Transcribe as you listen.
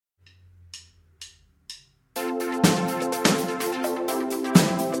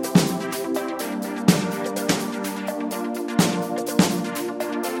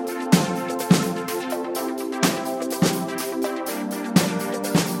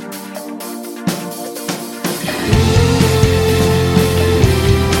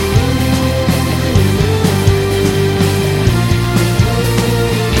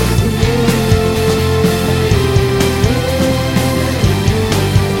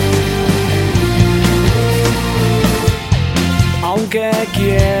aunque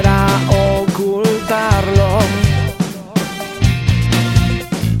quiera ocultarlo.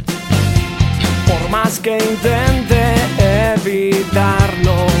 Por más que intente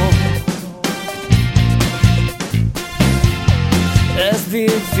evitarlo, es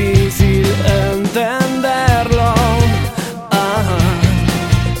difícil entenderlo.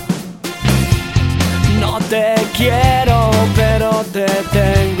 No te quiero, pero te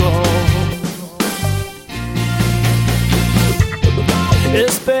tengo.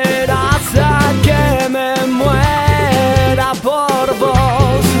 Esperas a que me muera por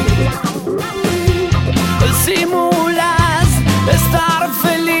vos. Simulas estar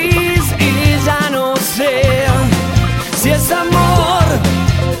feliz y ya no sé si es amor,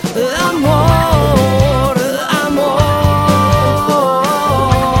 amor, amor.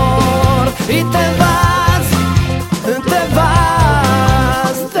 Y te vas, te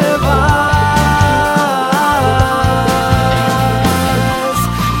vas, te vas.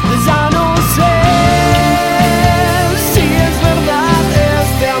 Ya no sé si es verdad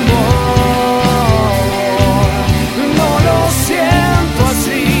este amor. No lo siento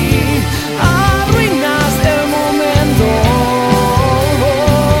así. Arruinas el momento.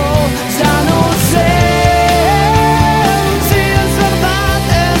 Ya no sé si es verdad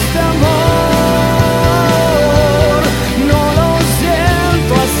este amor. No lo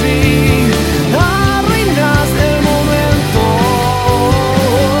siento así. Arruinas el momento.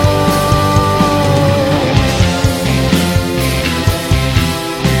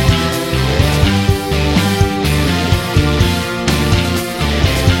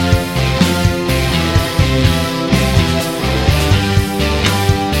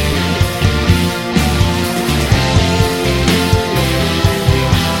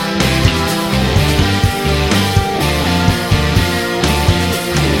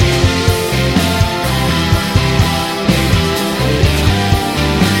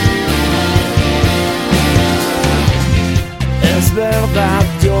 Es verdad,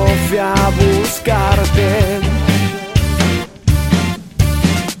 yo fui a buscarte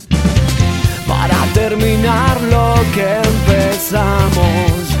para terminar lo que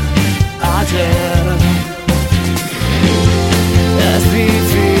empezamos ayer.